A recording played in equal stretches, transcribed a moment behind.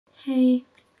Hey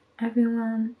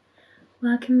everyone,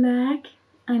 welcome back.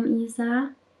 I'm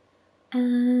Isa,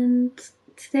 and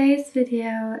today's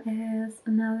video is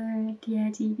another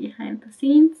DID behind the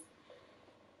scenes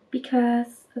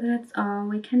because that's all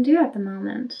we can do at the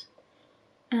moment.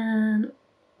 And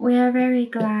we are very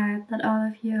glad that all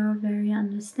of you are very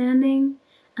understanding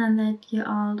and that you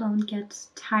all don't get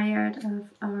tired of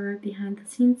our behind the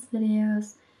scenes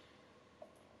videos.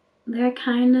 They're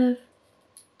kind of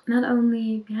not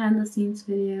only behind the scenes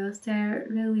videos, they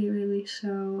really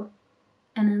show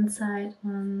an insight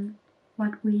on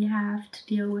what we have to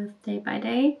deal with day by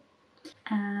day.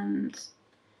 And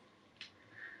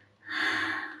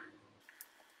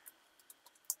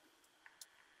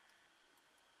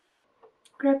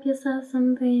grab yourself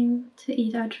something to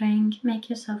eat or drink, make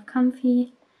yourself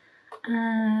comfy,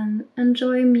 and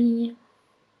enjoy me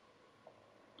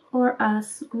or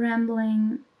us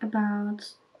rambling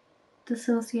about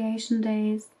dissociation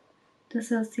days,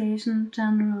 dissociation in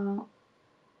general,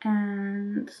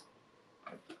 and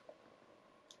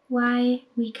why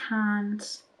we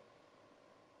can't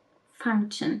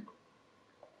function.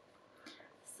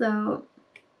 So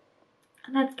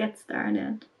let's get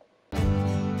started.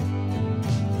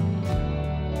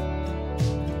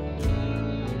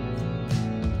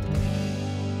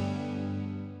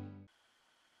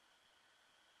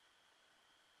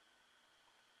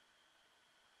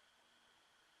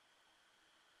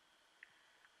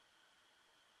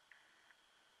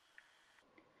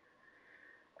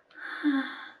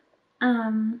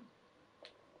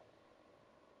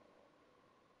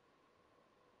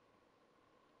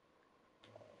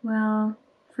 Well,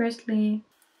 firstly,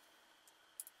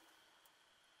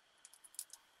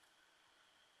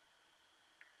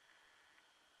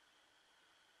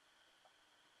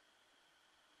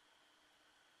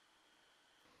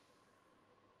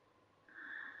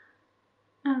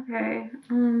 okay,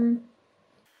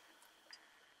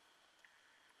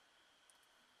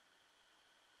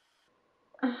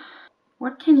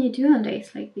 what can you do on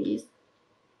days like these?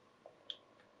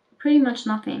 Pretty much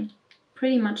nothing.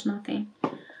 Pretty much nothing.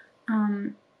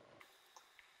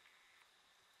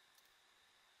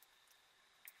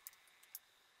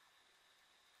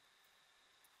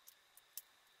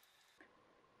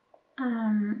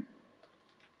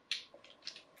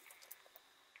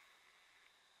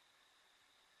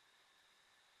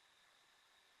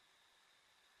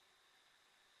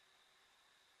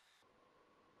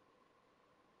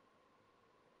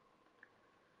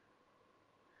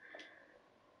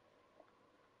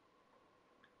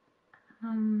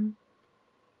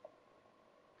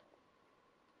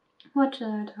 What should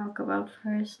I talk about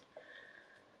first?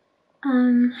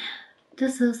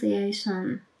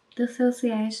 Dissociation.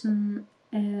 Dissociation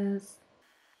is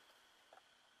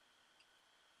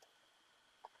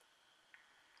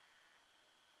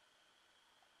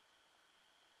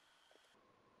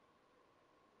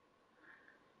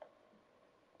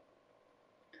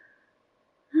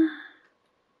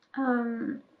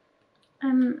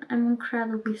I'm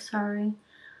incredibly sorry.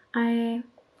 I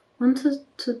wanted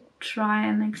to try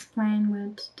and explain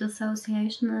what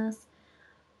dissociation is,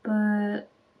 but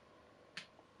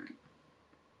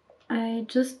I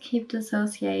just keep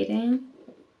dissociating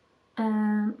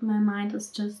and my mind is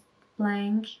just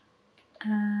blank,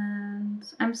 and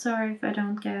I'm sorry if I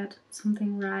don't get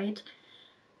something right.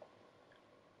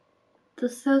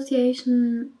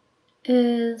 Dissociation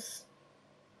is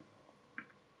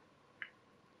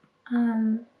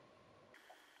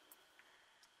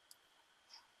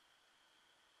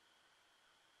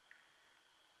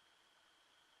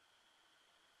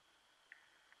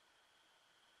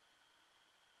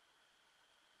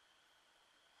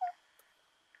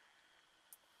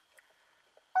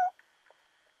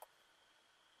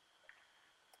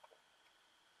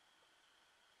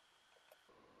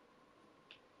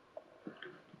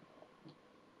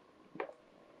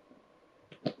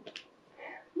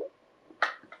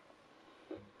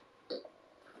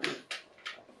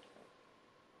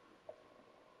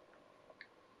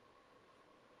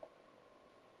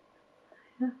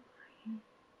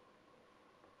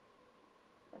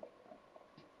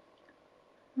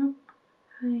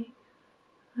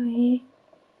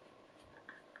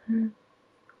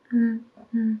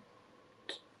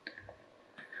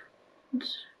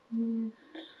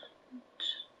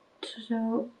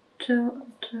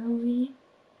Joey.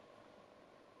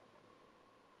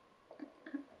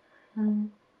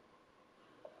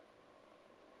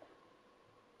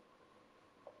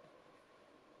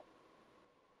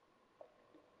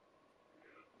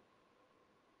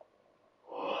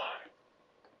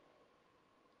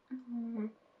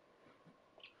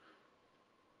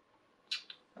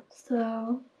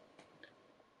 So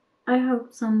I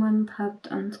hope someone popped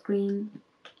on screen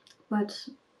what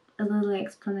a little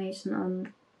explanation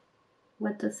on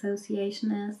what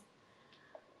dissociation is.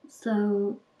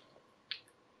 So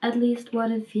at least what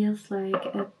it feels like,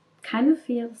 it kind of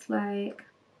feels like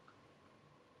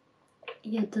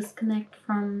you disconnect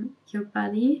from your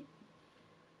body,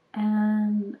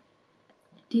 and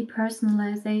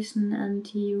depersonalization and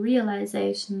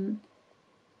derealization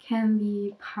can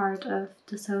be part of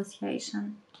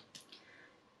dissociation.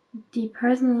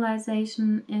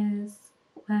 Depersonalization is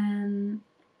when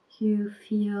you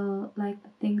feel like the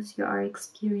things you are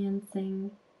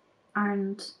experiencing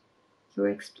aren't your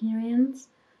experience.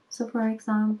 So for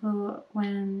example,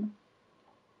 when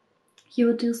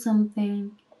you do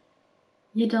something,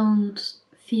 you don't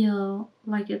feel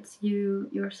like it's you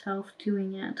yourself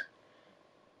doing it.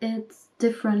 It's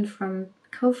different from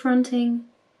confronting,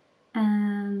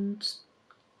 and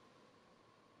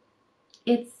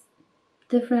it's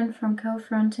different from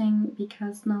confronting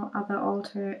because no other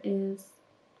alter is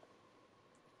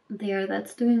there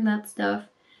that's doing that stuff.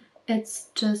 It's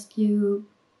just you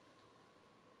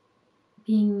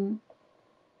being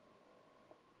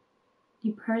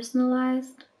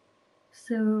depersonalized,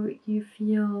 so you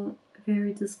feel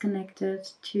very disconnected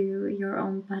to your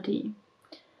own body.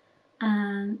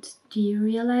 And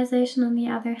derealization, on the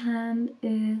other hand,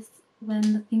 is when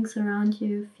the things around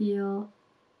you feel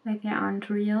like they aren't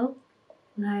real,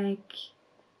 like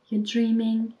you're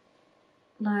dreaming,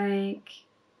 like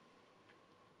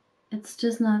it's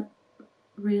just not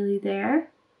really there.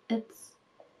 It's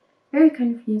very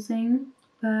confusing,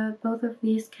 but both of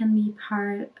these can be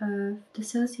part of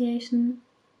dissociation,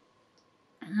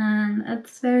 and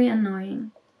it's very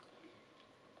annoying.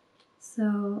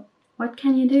 So what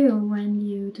can you do when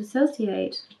you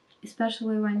dissociate,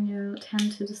 especially when you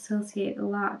tend to dissociate a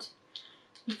lot?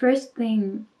 The first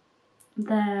thing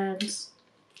that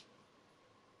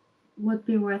would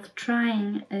be worth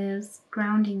trying is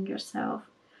grounding yourself.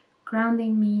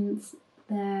 Grounding means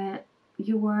that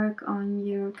you work on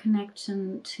your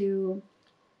connection to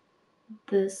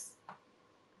the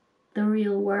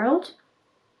real world,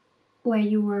 where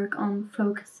you work on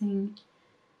focusing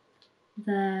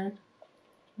that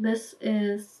this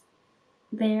is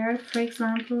there, for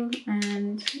example,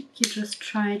 and you just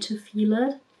try to feel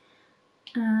it.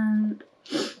 And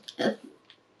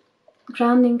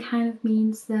grounding kind of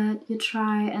means that you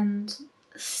try and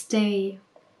stay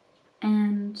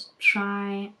and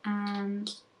try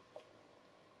and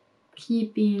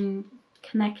keep being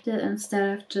connected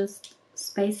instead of just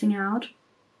spacing out.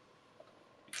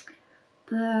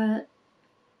 But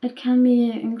it can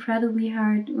be incredibly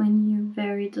hard when you're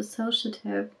very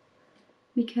dissociative,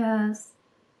 because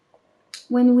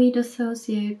when we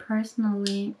dissociate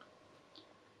personally,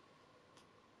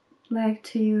 like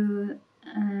to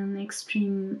an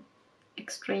extreme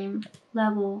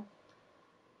level,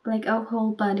 like our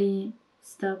whole body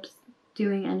stops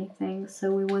doing anything,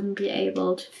 so we wouldn't be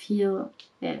able to feel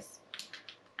this,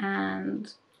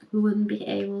 and we wouldn't be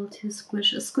able to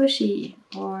squish a squishy,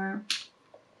 or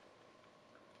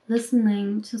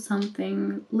listening to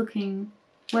something,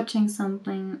 watching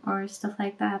something, or stuff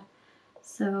like that.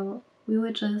 So we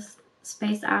would just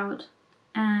space out,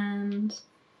 and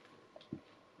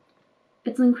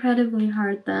it's incredibly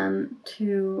hard then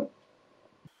to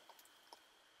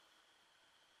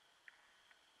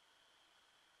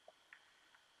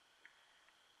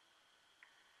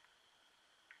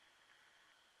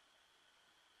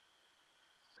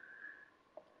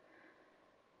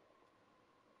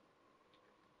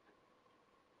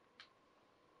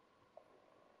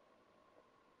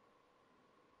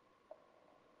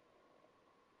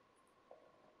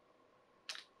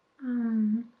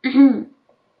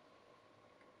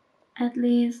at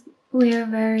least we are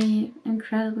very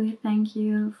incredibly thank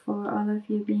you for all of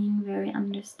you being very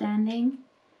understanding.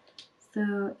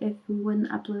 So if we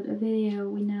wouldn't upload a video,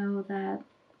 we know that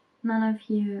none of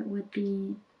you would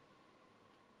be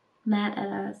mad at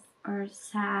us or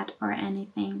sad or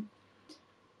anything.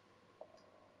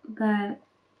 But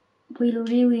we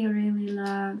really, really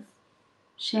love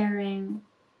sharing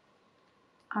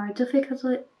our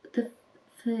difficulty.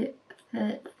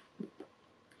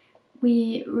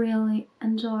 We really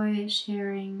enjoy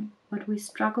sharing what we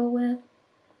struggle with.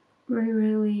 We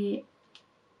really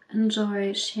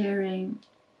enjoy sharing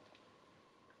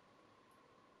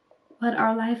what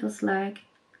our life is like,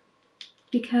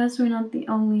 because we're not the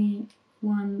only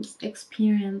ones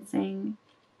experiencing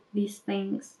these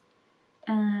things.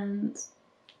 And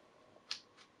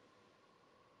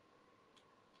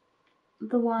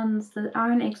the ones that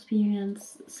aren't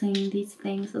experiencing these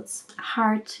things, it's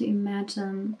hard to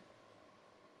imagine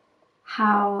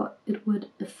how it would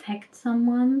affect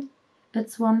someone.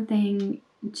 It's one thing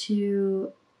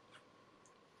to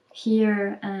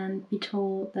hear and be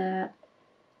told that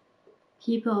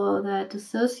people that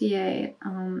dissociate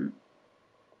aren't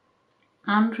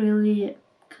really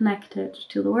connected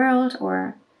to the world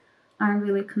or aren't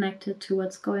really connected to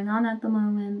what's going on at the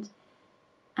moment.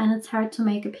 And it's hard to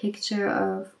make a picture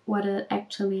of what it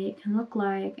actually can look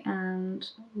like and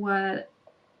what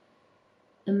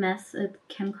a mess it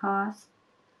can cause.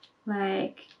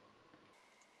 Like,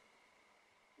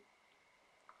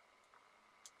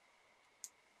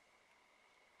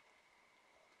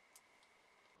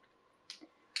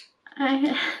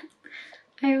 I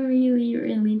I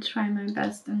really try my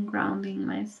best in grounding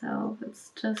myself.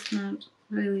 It's just not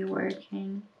really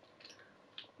working.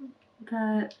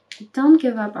 But don't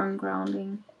give up on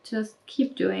grounding. Just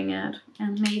keep doing it,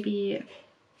 and maybe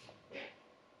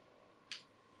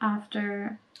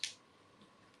after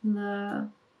the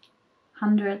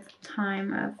 100th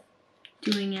time of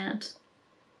doing it,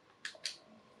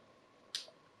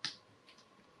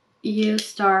 you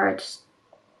start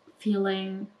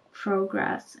feeling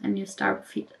progress, and you start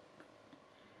feeling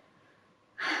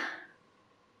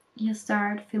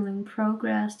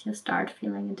progress, you start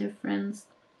feeling a difference.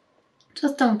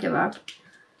 Just don't give up.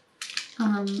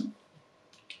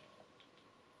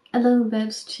 A little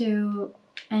bit to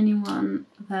anyone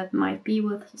that might be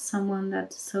with someone that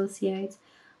dissociates,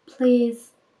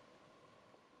 please,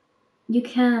 you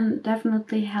can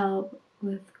definitely help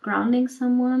with grounding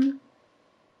someone,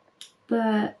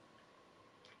 but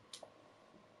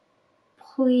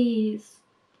please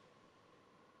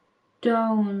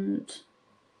don't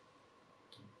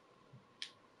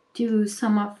do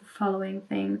some of the following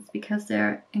things because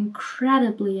they're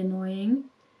incredibly annoying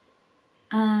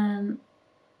and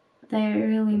they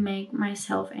really make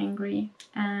myself angry,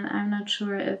 and I'm not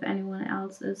sure if anyone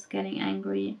else is getting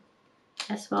angry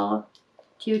as well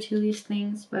due to these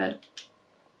things, but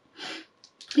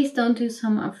please don't do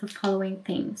some of the following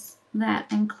things that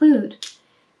include: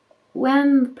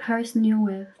 when the person you're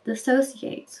with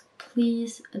dissociates,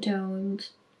 please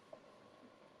don't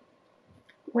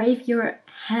wave your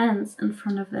hands in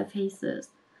front of their faces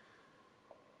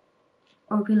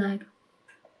or be like,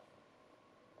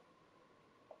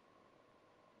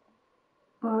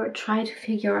 or try to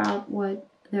figure out what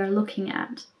they're looking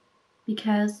at.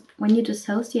 Because when you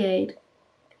dissociate,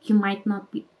 you might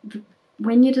not be,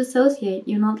 when you dissociate,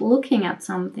 you're not looking at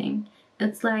something.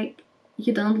 It's like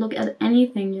you don't look at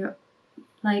anything. You're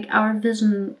like, our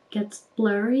vision gets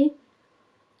blurry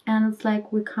and it's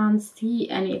like we can't see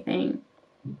anything.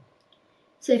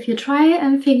 So if you try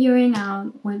and figuring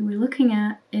out what we're looking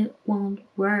at, it won't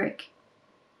work.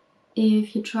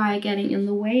 If you try getting in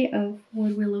the way of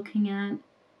what we're looking at,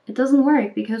 it doesn't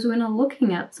work because we're not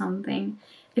looking at something.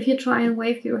 If you try and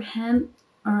wave your hand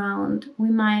around, we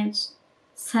might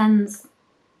sense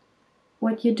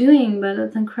what you're doing, but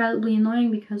it's incredibly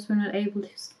annoying because we're not able to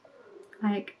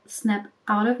like snap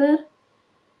out of it.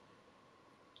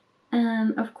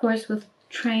 And of course with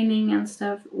training and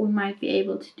stuff we might be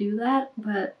able to do that,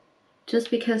 but just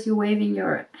because you're waving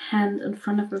your hand in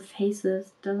front of our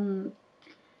faces doesn't,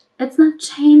 it's not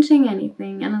changing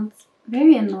anything, and it's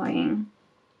very annoying.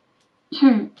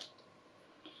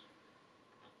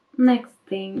 Next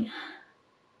thing,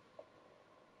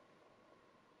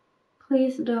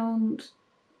 please don't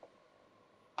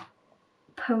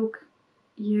poke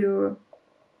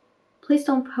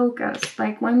us.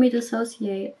 Like when we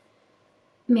dissociate,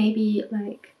 maybe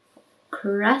like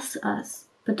caress us,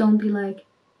 but don't be like,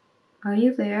 are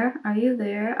you there? Are you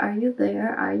there? Are you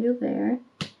there? Are you there?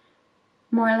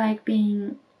 More like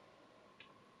being,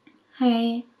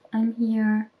 hey, I'm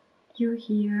here, you're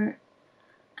here,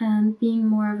 and being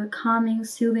more of a calming,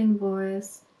 soothing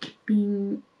voice,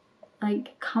 being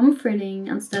like comforting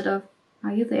instead of,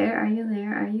 are you there? Are you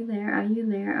there? Are you there? Are you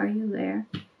there? Are you there?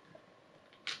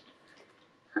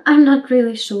 I'm not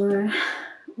really sure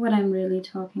what I'm really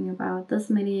talking about. This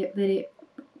video,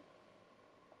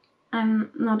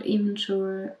 I'm not even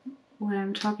sure what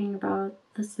I'm talking about.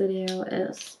 This video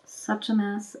is such a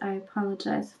mess. I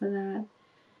apologize for that.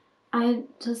 I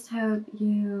just hope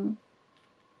you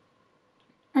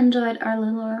enjoyed our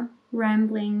little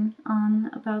rambling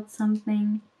on about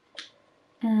something,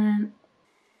 and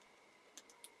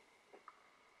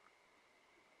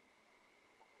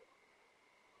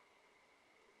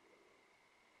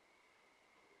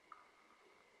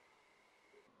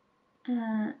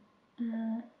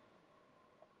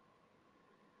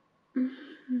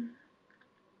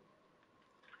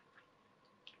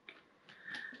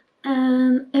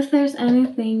and if there's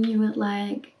anything you would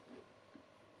like,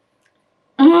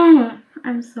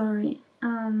 I'm sorry.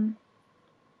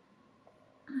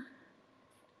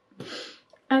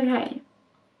 Okay.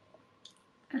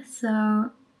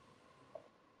 So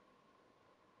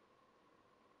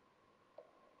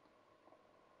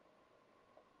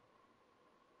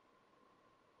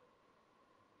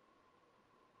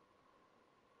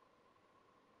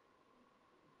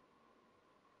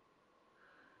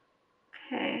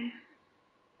okay.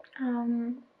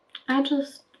 I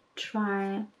just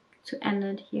try to end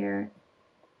it here.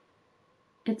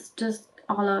 It's just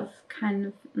all of kind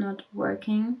of not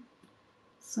working.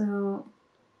 So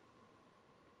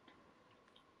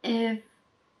if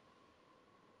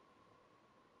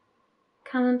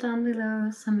comment down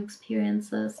below some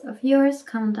experiences of yours,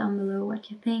 comment down below what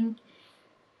you think.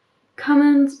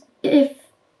 Comment if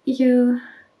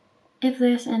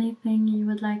there's anything you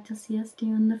would like to see us do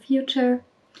in the future.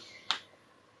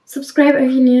 Subscribe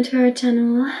if you're new to our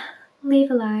channel, leave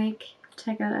a like,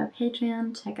 check out our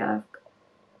Patreon,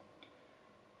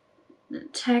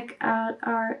 check out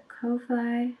our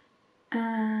Ko-Fi,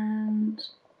 and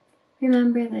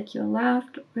remember that you're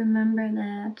loved, remember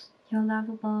that you're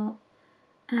lovable,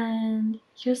 and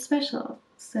you're special.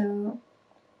 So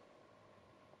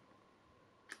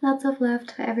lots of love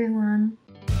to everyone.